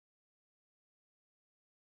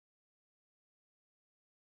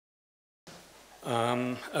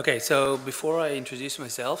Okay, so before I introduce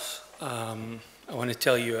myself, I want to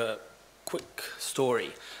tell you a quick story.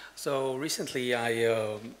 So recently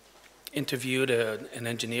I interviewed an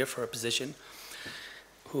engineer for a position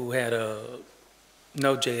who had a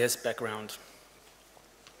Node.js background.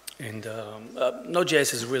 And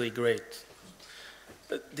Node.js is really great.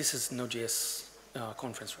 This is Node.js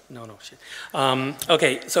conference. No, shit.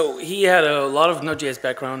 Okay, so he had a lot of Node.js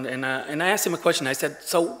background, and I asked him a question. I said,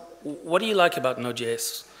 so what do you like about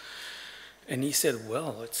Node.js? And he said,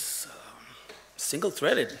 well, it's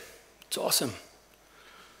single-threaded. It's awesome.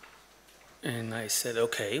 And I said,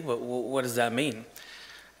 okay, what does that mean?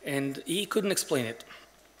 And he couldn't explain it.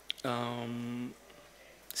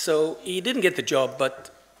 So he didn't get the job,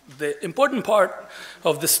 but the important part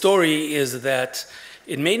of the story is that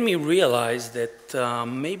it made me realize that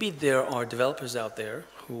maybe there are developers out there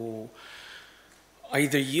who are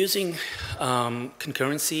either using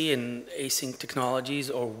concurrency and async technologies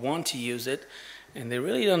or want to use it, and they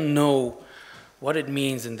really don't know what it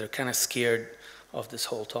means, and they're kind of scared of this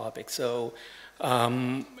whole topic. So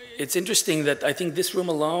it's interesting that I think this room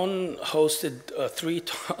alone hosted three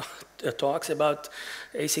talks about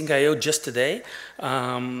async I/O just today,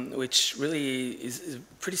 which really is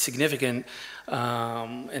pretty significant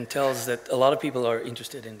and tells that a lot of people are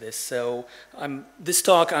interested in this. So this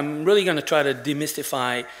talk, I'm really going to try to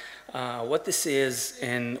demystify what this is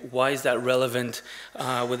and why is that relevant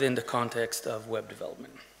within the context of web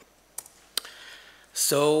development.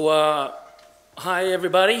 So hi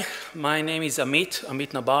everybody, my name is Amit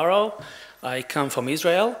Nabarro. I come from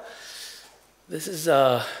Israel. This is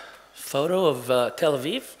a photo of Tel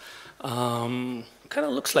Aviv. Kind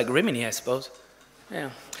of looks like Rimini, I suppose.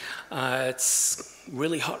 Yeah, it's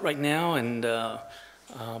really hot right now, and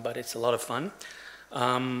but it's a lot of fun.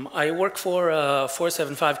 I work for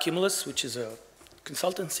 475 Cumulus, which is a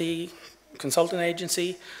consultant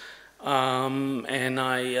agency, and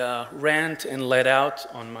I rant and let out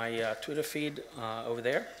on my Twitter feed over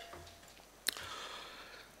there.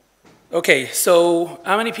 Okay, so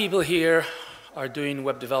how many people here are doing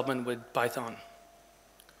web development with Python?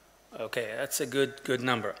 Okay, that's a good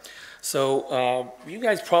number. So you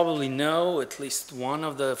guys probably know at least one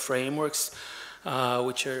of the frameworks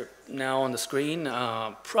which are now on the screen.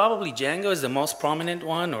 Probably Django is the most prominent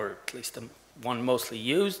one, or at least the one mostly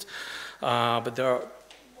used. But there are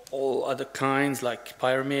all other kinds like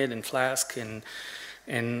Pyramid and Flask, and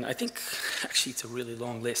I think actually it's a really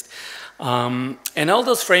long list. And all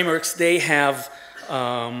those frameworks, they have,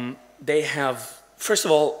 first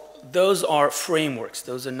of all, those are frameworks.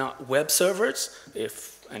 Those are not web servers.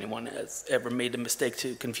 If anyone has ever made a mistake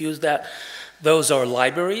to confuse that, those are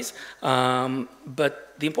libraries.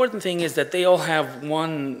 But the important thing is that they all have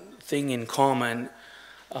one thing in common,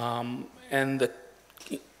 and the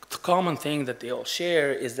common thing that they all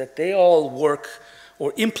share is that they all work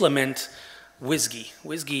or implement WSGI.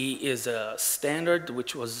 WSGI is a standard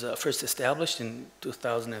which was first established in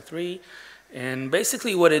 2003, and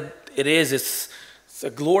basically what it is, it's a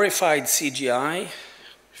glorified CGI,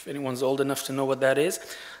 if anyone's old enough to know what that is.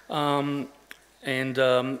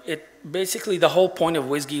 It basically, the whole point of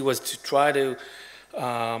WSGI was to try to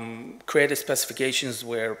create specifications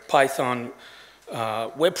where Python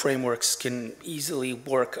web frameworks can easily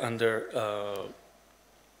work under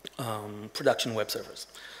production web servers.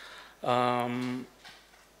 And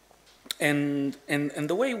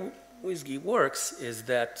the way WSGI works is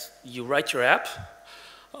that you write your app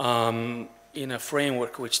in a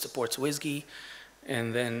framework which supports WSGI,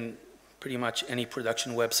 and then pretty much any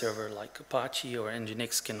production web server like Apache or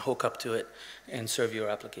Nginx can hook up to it and serve your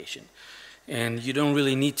application. And you don't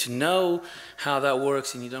really need to know how that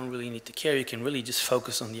works, and you don't really need to care. You can really just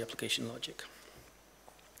focus on the application logic.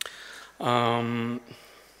 But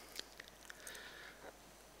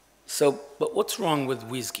what's wrong with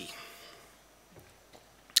WSGI?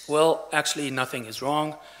 Well, actually, nothing is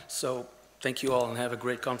wrong. So thank you all, and have a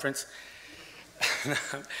great conference.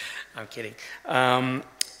 I'm kidding.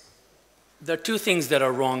 There are two things that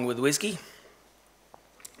are wrong with WSGI.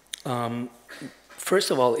 First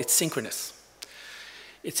of all, it's synchronous.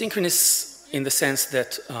 It's synchronous in the sense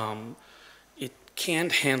that it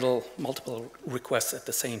can't handle multiple requests at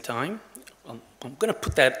the same time. I'm going to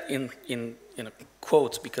put that in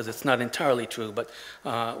quotes because it's not entirely true, but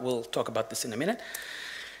we'll talk about this in a minute.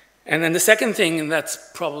 And then the second thing, and that's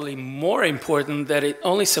probably more important, that it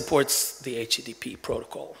only supports the HTTP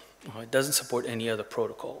protocol. It doesn't support any other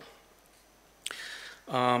protocol.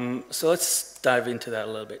 So let's dive into that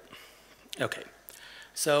a little bit. Okay,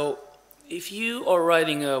 so if you are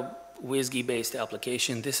writing a WSGI-based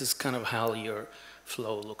application, this is kind of how your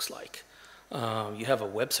flow looks like. you have a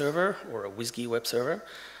web server or a WSGI web server.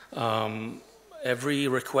 Every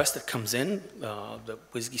request that comes in, the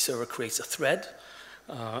WSGI server creates a thread,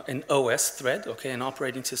 an OS thread, okay, an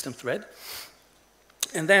operating system thread.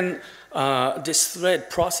 And then this thread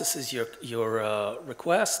processes your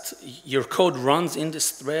request. Your code runs in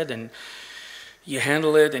this thread, and you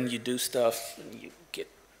handle it, and you do stuff. And you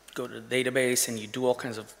go to the database, and you do all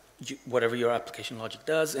kinds of whatever your application logic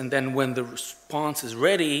does. And then when the response is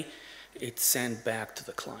ready, it's sent back to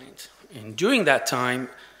the client. And during that time,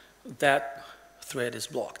 that thread is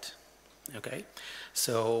blocked. Okay,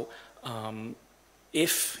 so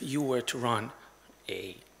if you were to run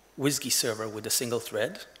a WSGI server with a single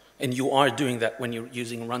thread, and you are doing that when you're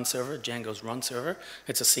using run server, Django's run server,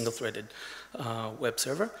 it's a single-threaded web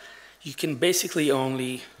server, you can basically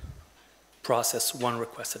only process one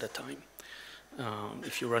request at a time.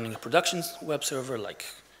 If you're running a production web server like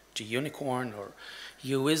GUnicorn or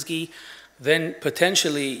UWSGI, then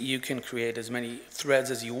potentially you can create as many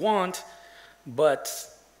threads as you want, but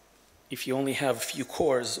if you only have a few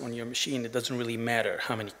cores on your machine, it doesn't really matter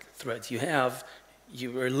how many threads you have.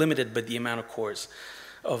 You are limited by the amount of cores,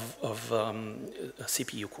 of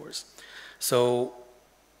CPU cores. So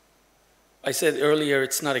I said earlier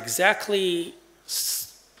it's not exactly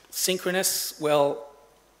synchronous. Well,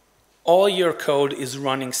 all your code is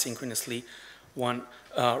running synchronously, one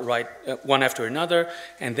after another,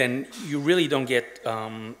 and then you really don't get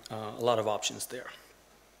a lot of options there.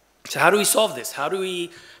 So how do we solve this? How do we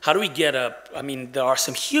get I mean, there are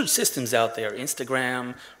some huge systems out there,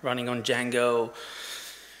 Instagram running on Django,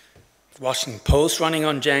 Washington Post running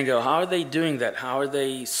on Django. How are they doing that? How are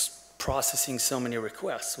they processing so many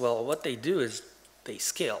requests? Well, what they do is they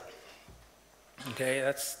scale. Okay,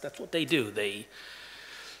 that's what they do. They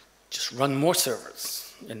just run more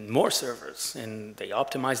servers, and they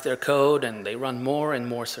optimize their code, and they run more and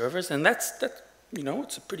more servers, and that's you know,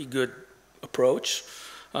 it's a pretty good approach.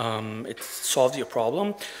 It solves your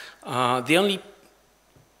problem. The only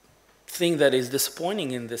thing that is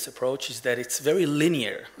disappointing in this approach is that it's very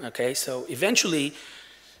linear, okay? So eventually,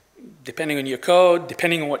 depending on your code,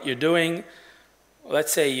 depending on what you're doing,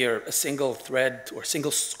 let's say a single thread or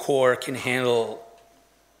single core can handle,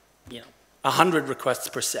 you know, 100 requests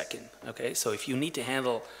per second, okay? So if you need to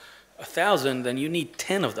handle 1,000, then you need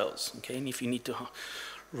 10 of those, okay? And if you need to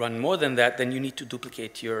run more than that, then you need to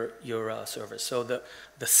duplicate your servers. So the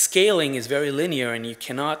scaling is very linear, and you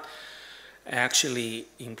cannot actually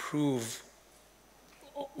improve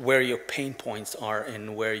where your pain points are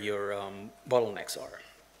and where your bottlenecks are.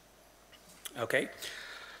 Okay,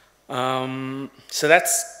 so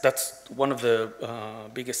that's one of the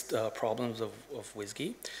biggest problems of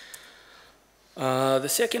WSGI. The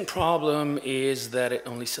second problem is that it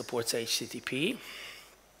only supports HTTP.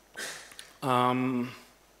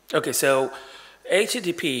 Okay, so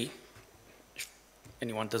HTTP, if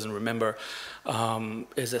anyone doesn't remember,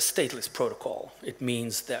 is a stateless protocol. It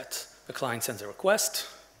means that the client sends a request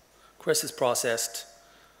is processed,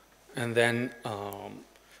 and then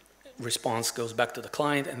response goes back to the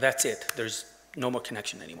client, and that's it. There's no more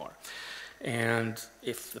connection anymore. And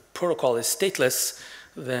if the protocol is stateless,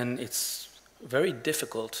 then it's very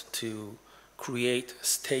difficult to create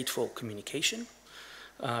stateful communication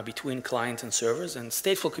between clients and servers. And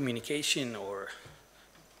stateful communication, or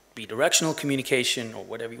bidirectional communication, or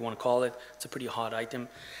whatever you want to call it, it's a pretty hot item.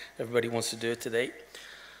 Everybody wants to do it today.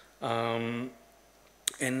 And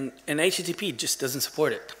HTTP just doesn't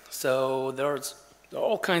support it. So there are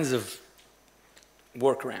all kinds of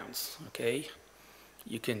workarounds, okay?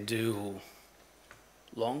 You can do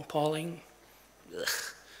long polling. Ugh.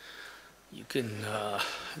 You can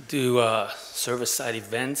do server-side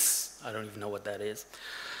events. I don't even know what that is.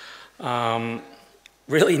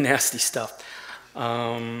 Really nasty stuff.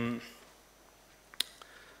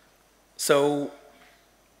 So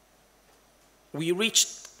we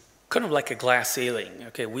reached kind of like a glass ceiling.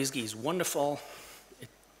 Okay, WSGI is wonderful. It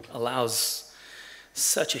allows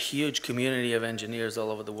such a huge community of engineers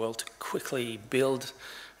all over the world to quickly build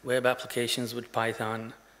web applications with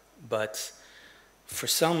Python, but for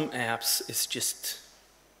some apps, it's just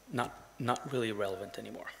not really relevant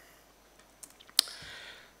anymore.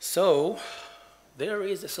 So there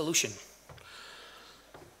is a solution,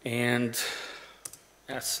 and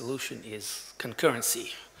that solution is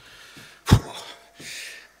concurrency.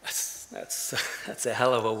 That's a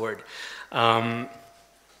hell of a word.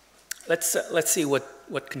 Let's see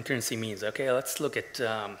what concurrency means. Okay, let's look at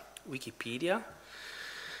Wikipedia.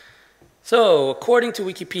 So, according to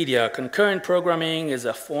Wikipedia, concurrent programming is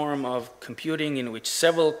a form of computing in which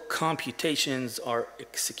several computations are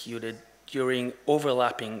executed during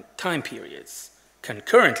overlapping time periods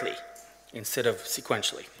concurrently. instead of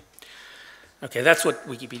sequentially. Okay, that's what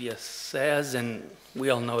Wikipedia says, and we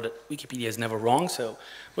all know that Wikipedia is never wrong, so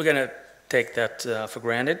we're going to take that for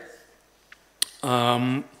granted.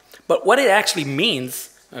 But what it actually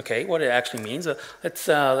means, okay, what it actually means, let's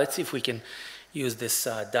see if we can use this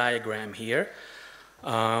diagram here.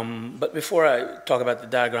 But before I talk about the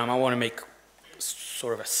diagram, I want to make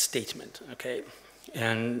sort of a statement, okay?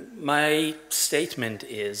 And my statement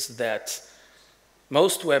is that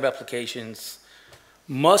most web applications,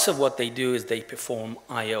 most of what they do is they perform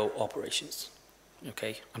I/O operations,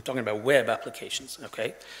 okay? I'm talking about web applications,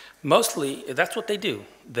 okay? Mostly, that's what they do.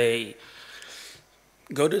 They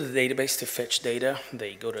go to the database to fetch data.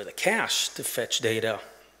 They go to the cache to fetch data.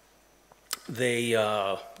 They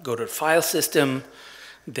go to the file system.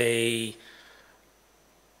 They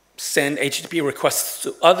send HTTP requests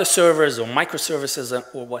to other servers or microservices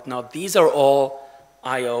or whatnot. These are all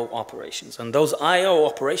I/O operations. And those I/O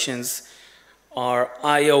operations are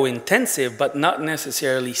I/O intensive, but not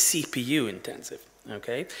necessarily CPU intensive,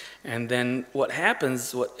 okay? And then what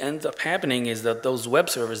ends up happening is that those web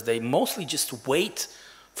servers, they mostly just wait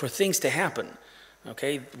for things to happen,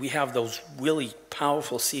 okay? We have those really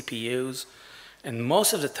powerful CPUs, and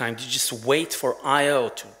most of the time you just wait for I/O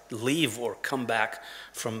to leave or come back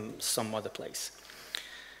from some other place.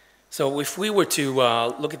 So if we were to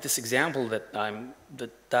look at this example the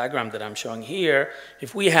diagram that I'm showing here,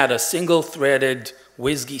 if we had a single-threaded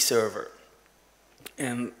WSGI server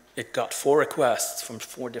and it got 4 requests from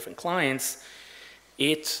 4 different clients,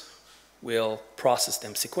 it will process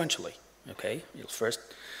them sequentially, okay? You'll first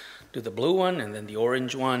do the blue one, and then the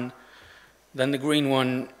orange one, then the green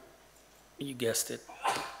one, you guessed it,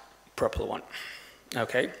 purple one,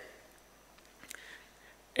 okay?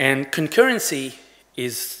 And concurrency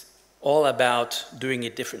is all about doing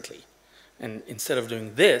it differently. And instead of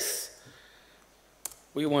doing this,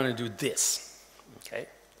 we want to do this, okay?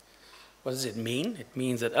 What does it mean? It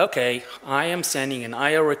means that, okay, I am sending an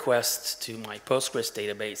I/O request to my Postgres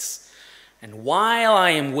database, and while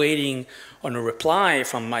I am waiting on a reply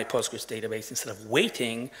from my Postgres database, instead of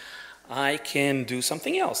waiting, I can do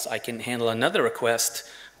something else. I can handle another request,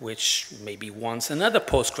 which maybe wants another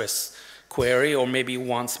Postgres query, or maybe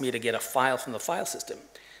wants me to get a file from the file system.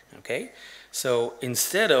 Okay, so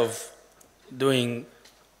instead of doing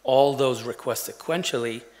all those requests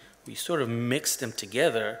sequentially, we sort of mix them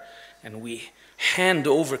together and we hand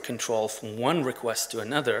over control from one request to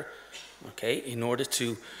another, okay, in order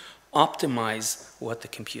to optimize what the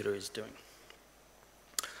computer is doing.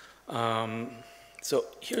 So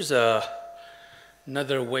here's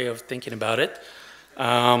another way of thinking about it.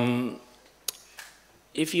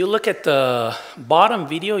 If you look at the bottom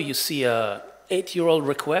video, you see a 8-year-old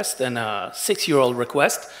request and a 6-year-old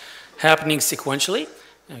request happening sequentially,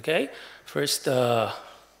 okay? First,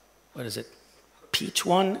 what is it, peach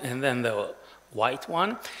one, and then the white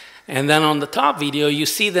one. And then on the top video, you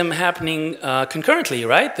see them happening concurrently,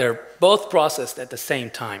 right? They're both processed at the same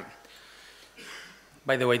time.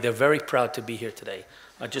 By the way, they're very proud to be here today,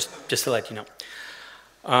 just to let you know.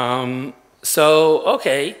 So,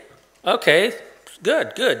 okay.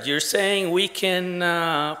 Good. You're saying we can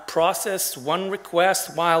process one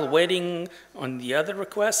request while waiting on the other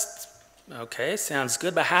request? Okay, sounds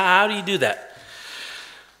good, but how do you do that?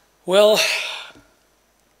 Well,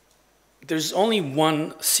 there's only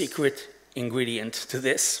one secret ingredient to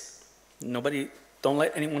this. Don't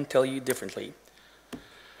let anyone tell you differently.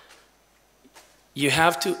 You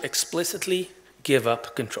have to explicitly give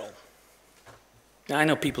up control. Now, I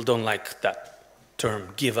know people don't like that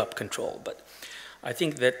term, give up control, but I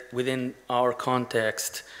think that within our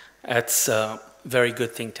context, that's a very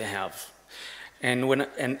good thing to have. And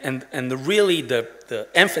the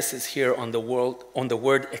emphasis here on the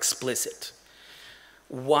word explicit.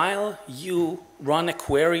 While you run a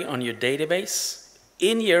query on your database,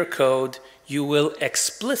 in your code, you will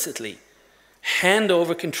explicitly hand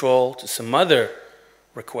over control to some other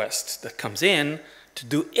request that comes in to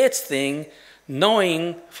do its thing,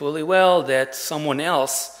 knowing fully well that someone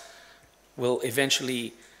else will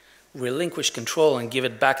eventually relinquish control and give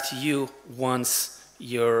it back to you once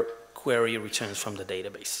your query returns from the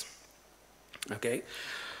database. Okay?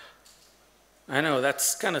 I know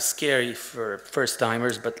that's kind of scary for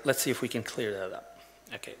first-timers, but let's see if we can clear that up.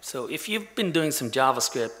 Okay, so if you've been doing some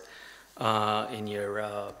JavaScript in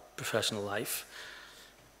your professional life,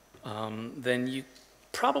 then you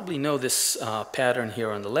probably know this pattern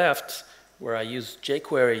here on the left, where I use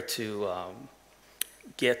jQuery to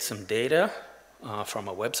get some data from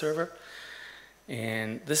a web server.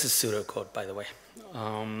 And this is pseudocode, by the way.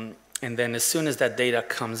 And then as soon as that data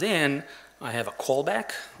comes in, I have a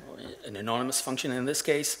callback, an anonymous function in this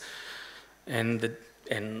case,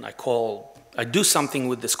 and I do something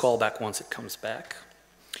with this callback once it comes back.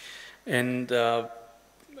 And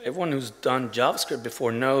everyone who's done JavaScript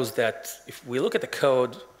before knows that if we look at the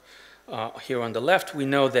code here on the left, we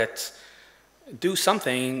know that do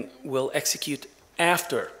something will execute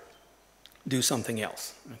after do something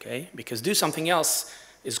else, okay? Because do something else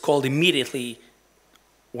is called immediately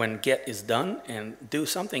when get is done, and do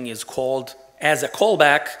something is called as a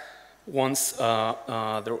callback once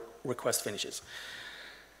the request finishes.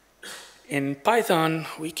 In Python,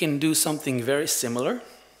 we can do something very similar.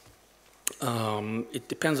 It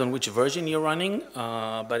depends on which version you're running,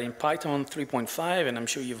 but in Python 3.5, and I'm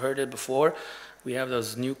sure you've heard it before, we have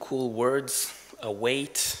those new cool words,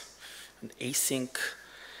 await, and async.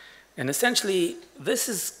 And essentially, this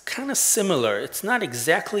is kind of similar. It's not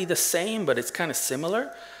exactly the same, but it's kind of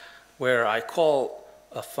similar, where I call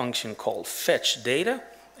a function called fetch data,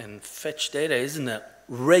 and fetch data isn't a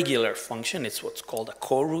regular function. It's what's called a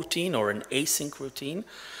coroutine or an async routine.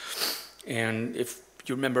 And if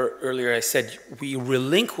you remember earlier, I said we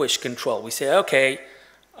relinquish control. We say, okay,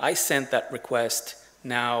 I sent that request.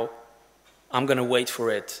 Now I'm going to wait for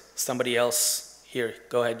it. Somebody else here,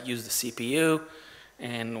 go ahead, use the CPU.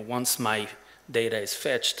 And once my data is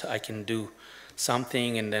fetched, I can do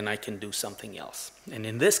something, and then I can do something else. And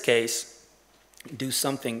in this case, do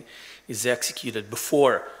something is executed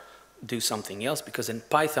before do something else, because in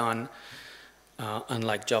Python,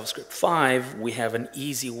 unlike JavaScript 5, we have an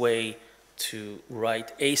easy way to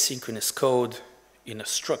write asynchronous code in a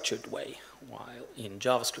structured way, while in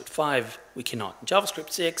JavaScript 5, we cannot. In JavaScript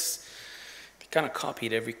 6, they kind of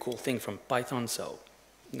copied every cool thing from Python, so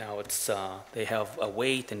now it's, they have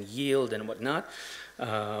await and yield and whatnot,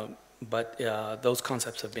 but those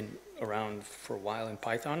concepts have been around for a while in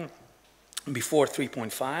Python. Before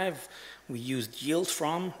 3.5, we used yield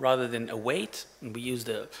from rather than await, and we used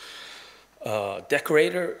a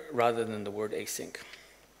decorator rather than the word async.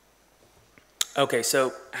 Okay,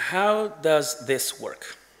 so how does this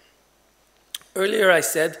work? Earlier I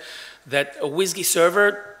said that a WSGI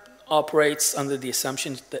server operates under the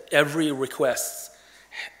assumption that every request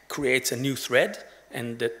creates a new thread,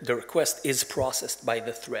 and that the request is processed by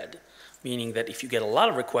the thread, meaning that if you get a lot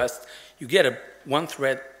of requests, you get one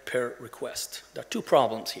thread per request. There are two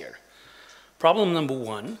problems here. Problem number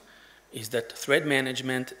one is that thread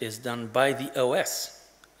management is done by the OS,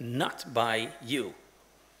 not by you,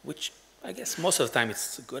 which I guess most of the time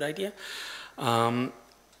it's a good idea. And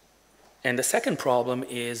the second problem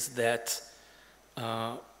is that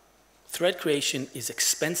thread creation is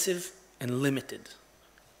expensive and limited.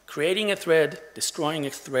 Creating a thread, destroying a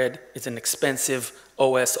thread is an expensive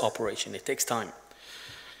OS operation. It takes time.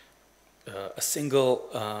 A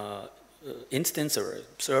single instance or a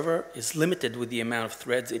server is limited with the amount of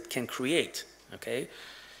threads it can create, okay?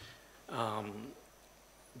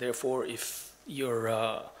 Therefore, if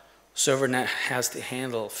your server now has to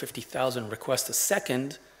handle 50,000 requests a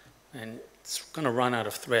second, and it's going to run out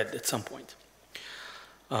of thread at some point.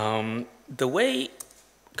 The way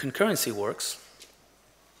concurrency works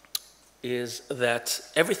is that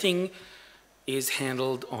everything is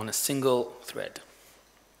handled on a single thread.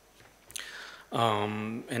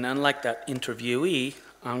 And unlike that interviewee,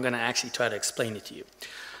 I'm going to actually try to explain it to you.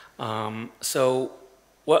 So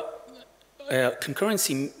what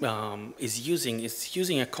concurrency is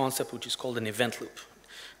using a concept which is called an event loop.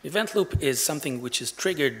 Event loop is something which is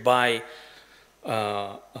triggered by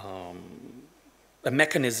a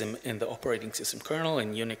mechanism in the operating system kernel.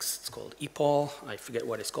 In Unix, it's called EPOL. I forget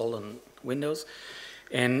what it's called on Windows.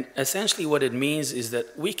 And essentially what it means is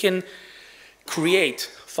that we can create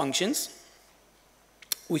functions.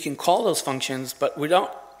 We can call those functions, but we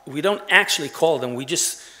don't actually call them. We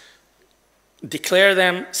just declare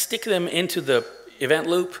them, stick them into the event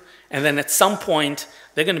loop, and then at some point,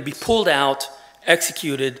 they're going to be pulled out,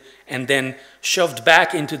 executed, and then shoved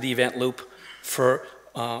back into the event loop for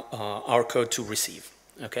our code to receive,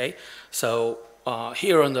 okay? So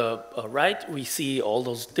here on the right, we see all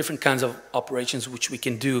those different kinds of operations which we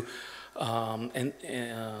can do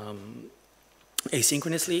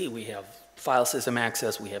asynchronously. We have file system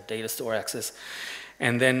access, we have data store access,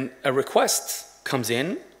 and then a request comes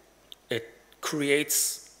in, it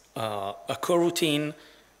creates a coroutine,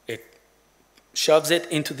 it shoves it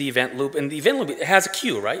into the event loop, and the event loop, it has a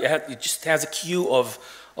queue, right? It just has a queue of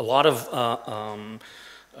a lot of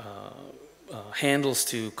handles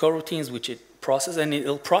to coroutines which it processes, and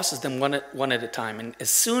it'll process them one at a time. And as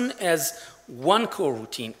soon as one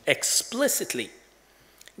coroutine explicitly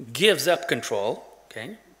gives up control,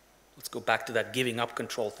 okay, let's go back to that giving up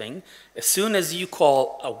control thing. As soon as you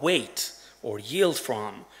call await or yield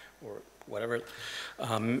from or whatever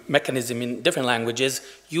mechanism in different languages,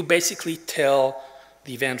 you basically tell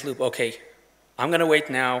the event loop, okay, I'm going to wait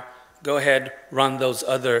now, go ahead, run those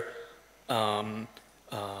other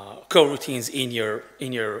coroutines in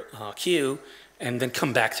your queue, and then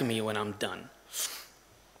come back to me when I'm done.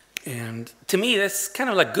 And to me, that's kind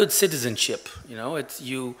of like good citizenship. You know, it's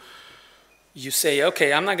you say,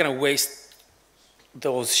 okay, I'm not going to waste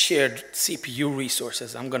those shared CPU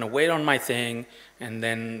resources. I'm going to wait on my thing, and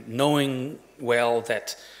then knowing well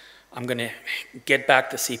that I'm going to get back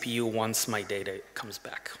the CPU once my data comes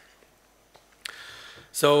back.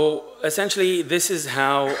 So essentially, this is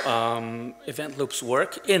how event loops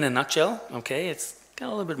work in a nutshell. Okay, it's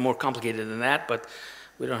kind of a little bit more complicated than that, but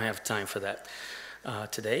we don't have time for that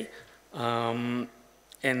today. And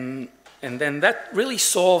then that really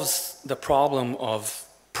solves the problem of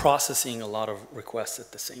processing a lot of requests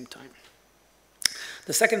at the same time.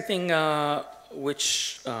 The second thing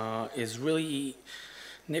which is really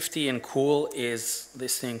nifty and cool is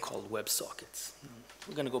this thing called WebSockets.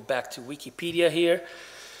 We're going to go back to Wikipedia here.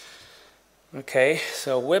 Okay,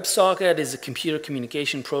 so WebSocket is a computer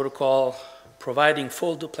communication protocol providing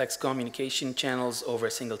full duplex communication channels over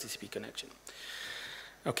a single TCP connection.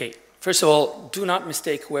 Okay, first of all, do not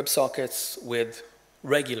mistake WebSockets with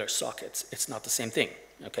regular sockets. It's not the same thing,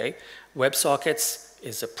 okay? WebSockets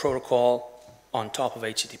is a protocol on top of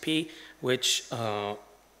HTTP, which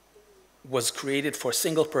was created for a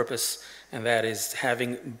single purpose, and that is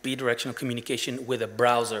having bidirectional communication with a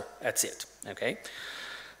browser. That's it, okay?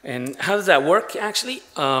 And how does that work, actually?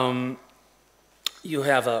 You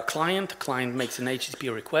have a client. The client makes an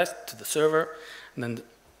HTTP request to the server, and then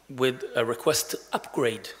with a request to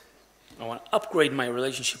upgrade. I want to upgrade my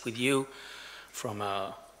relationship with you from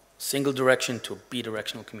a single direction to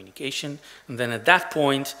bidirectional communication. And then at that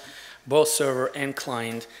point, both server and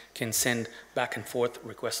client can send back and forth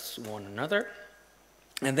requests to one another.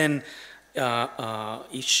 And then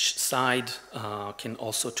each side can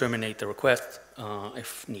also terminate the request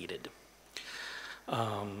if needed.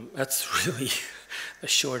 That's really the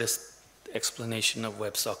shortest explanation of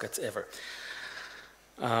WebSockets ever.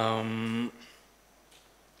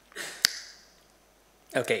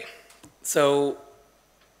 Okay, so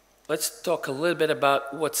let's talk a little bit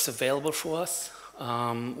about what's available for us.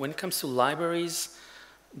 When it comes to libraries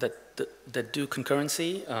that do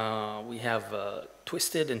concurrency, we have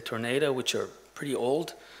Twisted and Tornado, which are pretty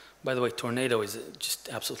old. By the way, Tornado is just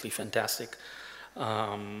absolutely fantastic.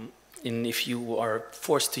 And if you are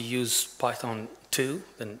forced to use Python 2,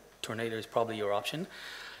 then Tornado is probably your option.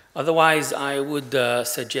 Otherwise, I would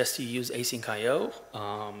suggest you use Async.io.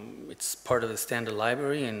 It's part of the standard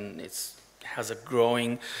library, and it has a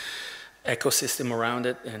growing ecosystem around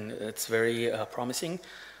it, and it's very promising.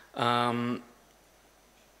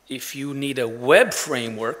 If you need a web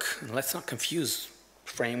framework, and let's not confuse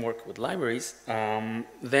framework with libraries,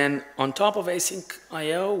 then on top of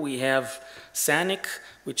Async.io, we have Sanic,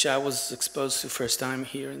 which I was exposed to first time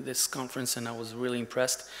here in this conference, and I was really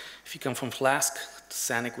impressed. If you come from Flask,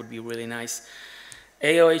 Sanic would be really nice.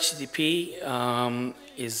 AOHTTP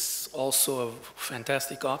is also a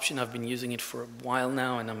fantastic option. I've been using it for a while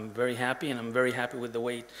now, and I'm very happy, and I'm very happy with the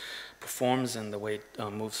way it performs and the way it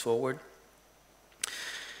moves forward.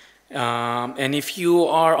 And if you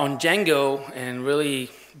are on Django and really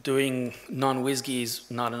doing non-WSGI is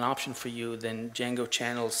not an option for you, then Django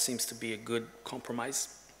channels seems to be a good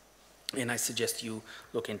compromise, and I suggest you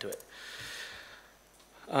look into it.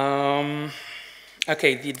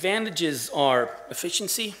 Okay, the advantages are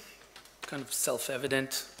efficiency, kind of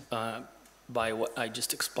self-evident by what I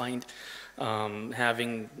just explained. Not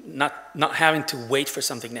having to wait for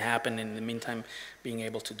something to happen, in the meantime being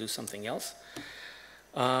able to do something else.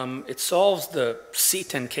 It solves the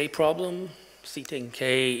C10K problem.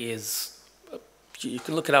 C10K is, you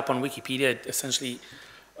can look it up on Wikipedia, essentially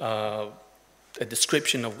a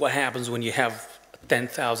description of what happens when you have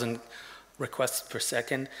 10,000 requests per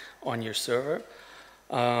second on your server.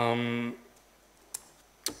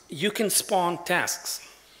 You can spawn tasks,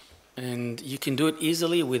 and you can do it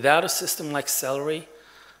easily without a system like Celery.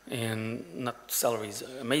 And not Celery is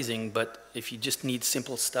amazing, but if you just need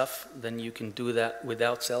simple stuff, then you can do that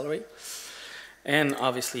without Celery. And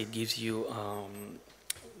obviously it gives you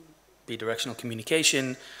bidirectional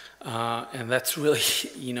communication, and that's really,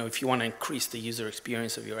 you know, if you want to increase the user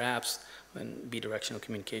experience of your apps, then bidirectional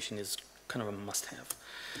communication is kind of a must-have.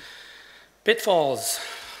 Pitfalls,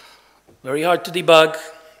 very hard to debug,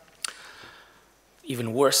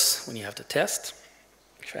 even worse when you have to test.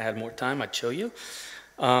 If I had more time, I'd show you.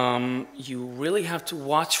 You really have to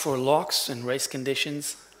watch for locks and race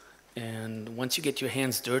conditions, and once you get your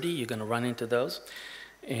hands dirty, you're going to run into those.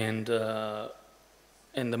 And the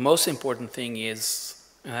most important thing is,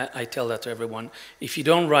 I tell that to everyone, if you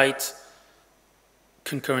don't write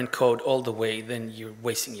concurrent code all the way, then you're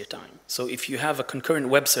wasting your time. So if you have a concurrent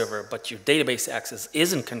web server, but your database access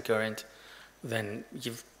isn't concurrent, then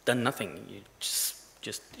you've done nothing. You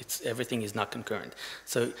everything is not concurrent.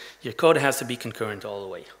 So your code has to be concurrent all the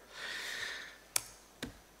way.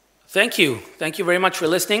 Thank you. Thank you very much for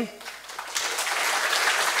listening.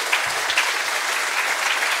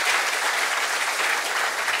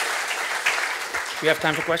 We have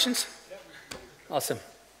time for questions? Awesome.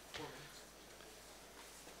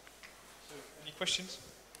 So, any questions?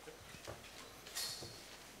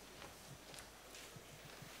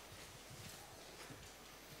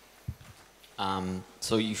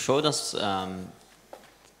 So you showed us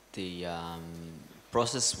the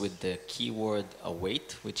process with the keyword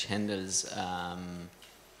await, which handles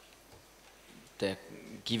the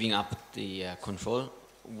giving up the control.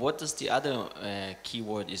 What does the other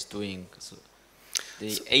keyword is doing? So the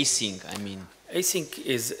async, I mean. Async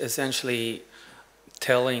is essentially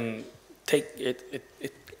telling,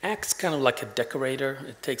 it acts kind of like a decorator.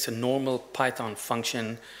 It takes a normal Python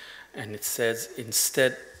function and it says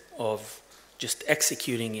instead of just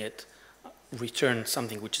executing it, return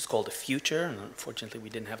something which is called a future, and unfortunately we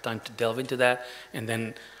didn't have time to delve into that, and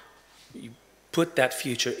then you put that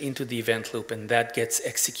future into the event loop and that gets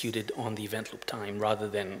executed on the event loop time rather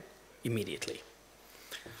than immediately.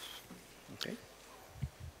 Okay.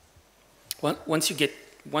 Once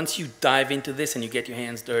you dive into this and you get your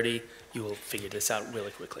hands dirty, you will figure this out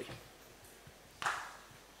really quickly.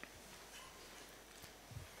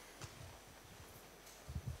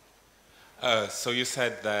 So you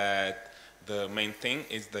said that the main thing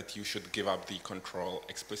is that you should give up the control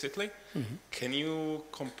explicitly. Mm-hmm. Can you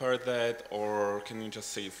compare that, or can you just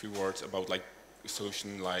say a few words about like a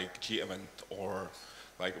solution like G-event, or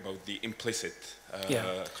like about the implicit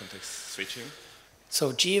context switching?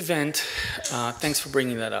 So G-event, thanks for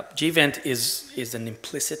bringing that up. G-event is an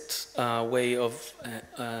implicit way of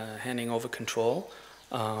handing over control.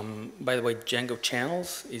 By the way, Django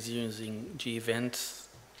channels is using G-event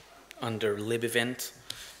under libevent.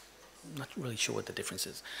 I'm not really sure what the difference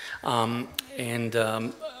is. I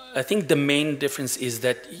think the main difference is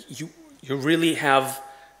that you really have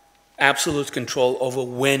absolute control over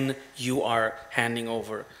when you are handing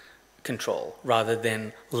over control, rather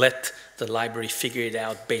than let the library figure it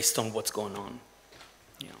out based on what's going on.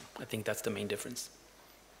 You know, I think that's the main difference.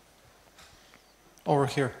 Over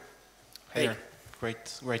here. Hey. Here.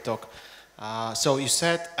 Great talk. So you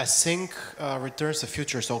said async returns the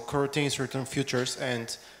future, so coroutines return futures,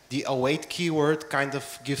 and the await keyword kind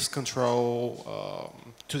of gives control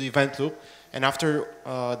to the event loop. And after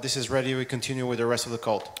this is ready, we continue with the rest of the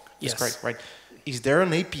code. Yes. That's great, right? Is there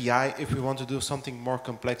an API if we want to do something more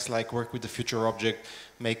complex, like work with the future object,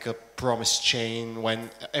 make a promise chain when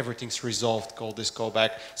everything's resolved, call this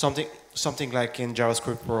callback, something like in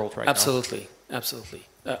JavaScript world right Absolutely, now? Absolutely.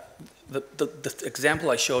 The example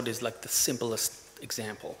I showed is like the simplest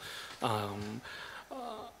example.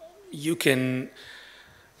 You can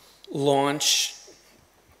launch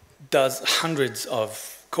hundreds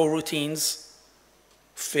of coroutines,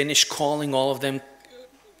 finish calling all of them,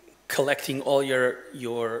 collecting all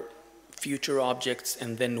your future objects,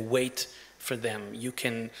 and then wait for them. You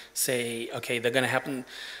can say, okay, they're going to happen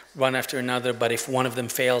one after another, but if one of them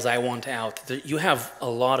fails, I want out. You have a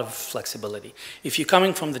lot of flexibility. If you're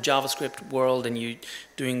coming from the JavaScript world and you're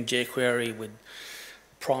doing jQuery with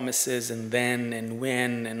promises and then and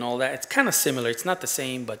when and all that, it's kind of similar. It's not the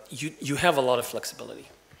same, but you have a lot of flexibility.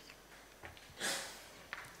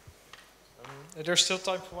 There's still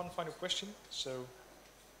time for one final question, so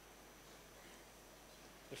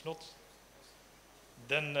if not,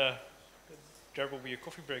 then there will be a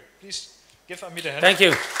coffee break. Please give Amit a hand. Thank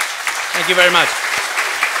you. Thank you very much.